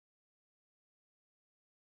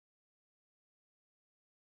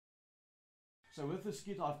So with this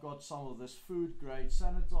kit I've got some of this food grade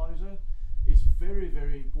sanitizer. It's very,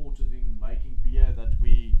 very important in making beer that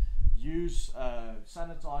we use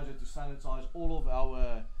sanitizer to sanitize all of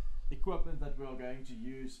our equipment that we are going to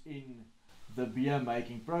use in the beer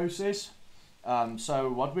making process. So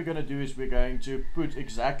what we're going to do is we're going to put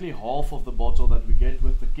exactly half of the bottle that we get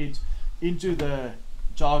with the kit into the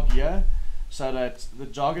jug here, so that the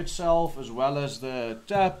jug itself as well as the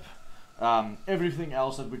tap, everything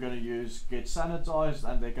else that we're going to use gets sanitized,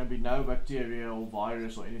 and there can be no bacteria or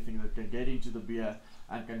virus or anything that can get into the beer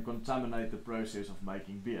and can contaminate the process of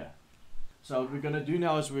making beer. So what we're going to do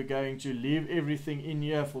now is we're going to leave everything in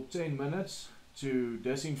here for 10 minutes to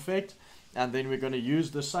disinfect, and then we're going to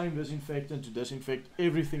use the same disinfectant to disinfect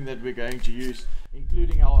everything that we're going to use,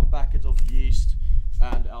 including our packet of yeast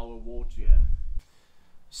and our wort here.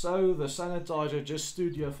 So the sanitizer just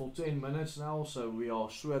stood here for 10 minutes now, so we are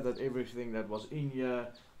sure that everything that was in here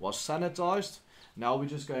was sanitized. Now we're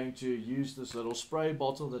just going to use this little spray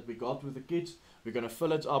bottle that we got with the kit. We're going to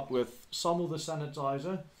fill it up with some of the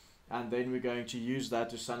sanitizer, and then we're going to use that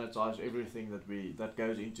to sanitize everything that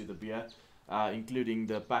goes into the beer, including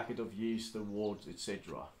the packet of yeast, the wort,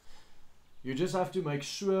 etc. You just have to make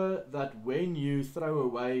sure that when you throw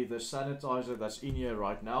away the sanitizer that's in here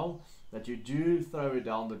right now, that you do throw it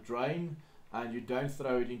down the drain, and you don't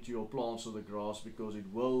throw it into your plants or the grass, because it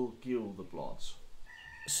will kill the plants.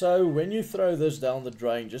 So when you throw this down the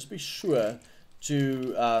drain, just be sure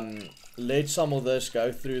to let some of this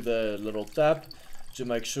go through the little tap to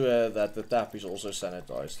make sure that the tap is also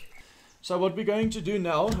sanitized. So what we're going to do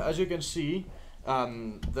now, as you can see,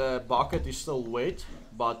 the bucket is still wet,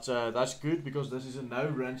 but that's good because this is a no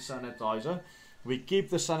rinse sanitizer. We keep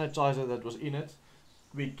the sanitizer that was in it,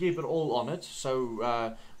 we keep it all on it.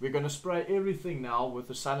 So we're going to spray everything now with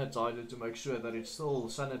the sanitizer to make sure that it's still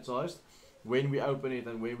sanitized when we open it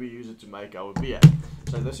and when we use it to make our beer.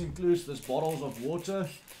 So this includes this bottles of water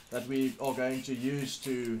that we are going to use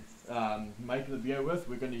to make the beer with.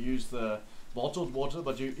 We're going to use the bottled water,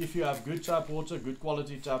 but if you have good tap water, good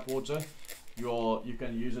quality tap water, you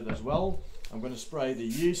can use it as well. I'm going to spray the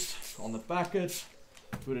yeast on the packet,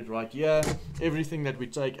 put it right here. Everything that we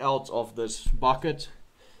take out of this bucket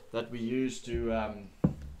that we use to,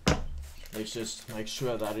 let's just make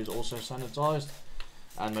sure that is also sanitized,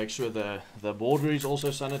 and make sure the border is also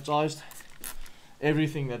sanitized.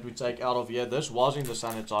 Everything that we take out of here, this was in the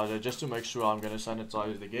sanitizer, just to make sure I'm going to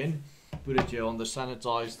sanitize it again. Put it here on the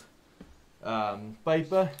sanitized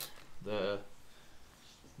paper,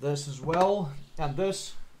 this as well. And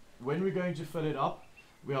this, when we're going to fill it up,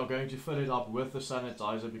 we are going to fill it up with the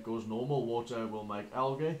sanitizer, because normal water will make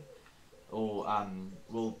algae or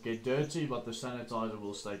will get dirty, but the sanitizer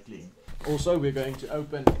will stay clean. Also, we're going to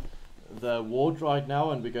open the wort right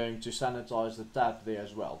now, and we're going to sanitize the tap there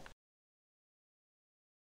as well.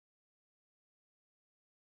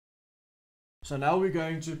 So now we're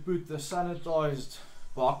going to put the sanitized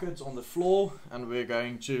bucket on the floor, and we're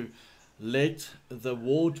going to let the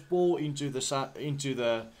wort pour into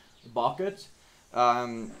the bucket.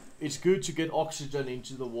 It's good to get oxygen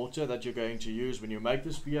into the water that you're going to use when you make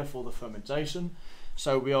this beer for the fermentation.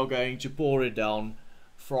 So we are going to pour it down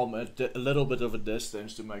from a little bit of a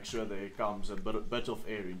distance to make sure there comes a bit of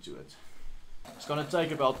air into it. It's going to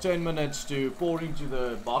take about 10 minutes to pour into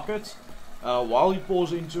the bucket. While he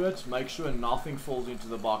pours into it, make sure nothing falls into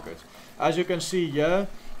the bucket. As you can see here,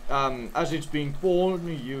 as it's being poured,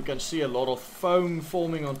 you can see a lot of foam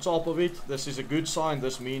forming on top of it. This is a good sign.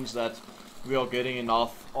 This means that we are getting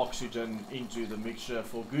enough oxygen into the mixture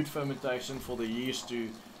for good fermentation, for the yeast to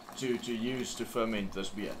use to ferment this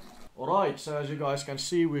beer. Alright, so as you guys can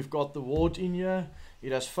see, we've got the wort in here.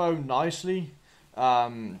 It has foamed nicely,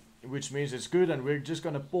 which means it's good, and we're just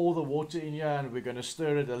going to pour the water in here, and we're going to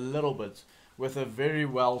stir it a little bit with a very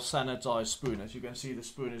well sanitized spoon. As you can see, the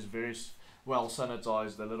spoon is very well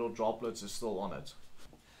sanitized, the little droplets are still on it.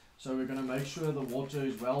 So we're going to make sure the water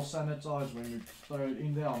is well sanitized when we throw it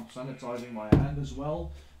in there. I'm sanitizing my hand as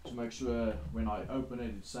well to make sure when I open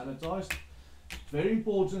it, it's sanitized. Very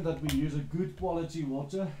important that we use a good quality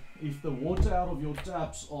water. If the water out of your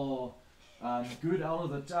taps are good out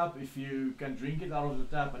of the tap, if you can drink it out of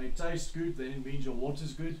the tap and it tastes good, then it means your water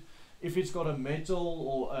is good. If it's got a metal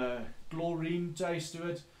or a chlorine taste to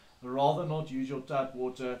it, rather not use your tap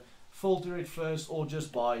water. Filter it first, or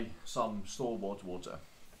just buy some store-bought water.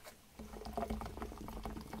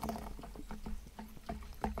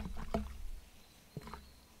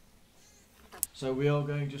 So we are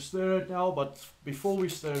going to stir it now, but before we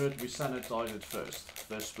stir it, we sanitize it first,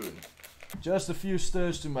 the spoon. Just a few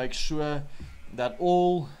stirs to make sure that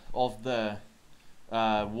all of the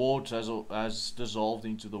wort has dissolved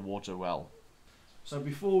into the water well. So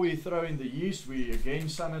before we throw in the yeast, we again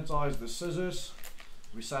sanitize the scissors.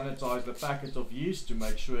 We sanitize the packet of yeast to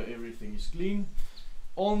make sure everything is clean.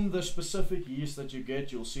 On the specific yeast that you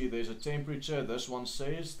get, you'll see there's a temperature. This one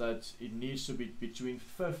says that it needs to be between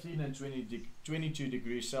 15 and 22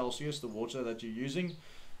 degrees Celsius, the water that you're using.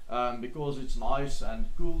 Because it's nice and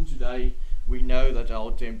cool today, we know that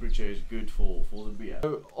our temperature is good for the beer.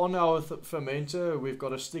 So on our fermenter, we've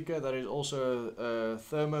got a sticker that is also a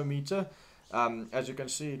thermometer. As you can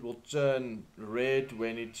see, it will turn red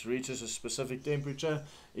when it reaches a specific temperature.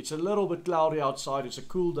 It's a little bit cloudy outside. It's a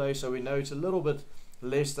cool day, so we know it's a little bit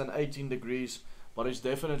less than 18 degrees, but it's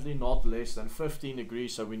definitely not less than 15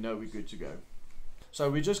 degrees, so we know we're good to go. So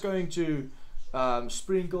we're just going to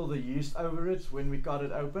sprinkle the yeast over it when we cut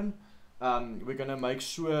it open. We're going to make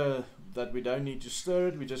sure that we don't need to stir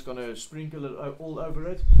it. We're just going to sprinkle it all over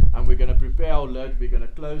it, and we're going to prepare our lid. We're going to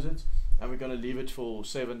close it, and we're going to leave it for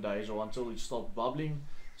 7 days or until it stops bubbling,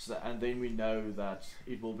 and then we know that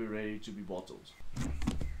it will be ready to be bottled.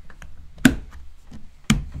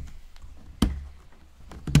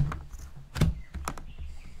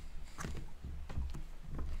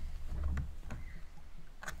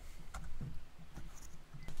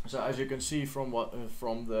 So as you can see from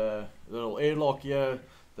the little airlock here,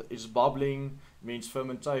 that it's bubbling, means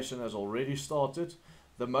fermentation has already started.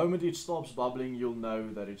 The moment it stops bubbling, you'll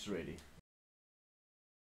know that it's ready.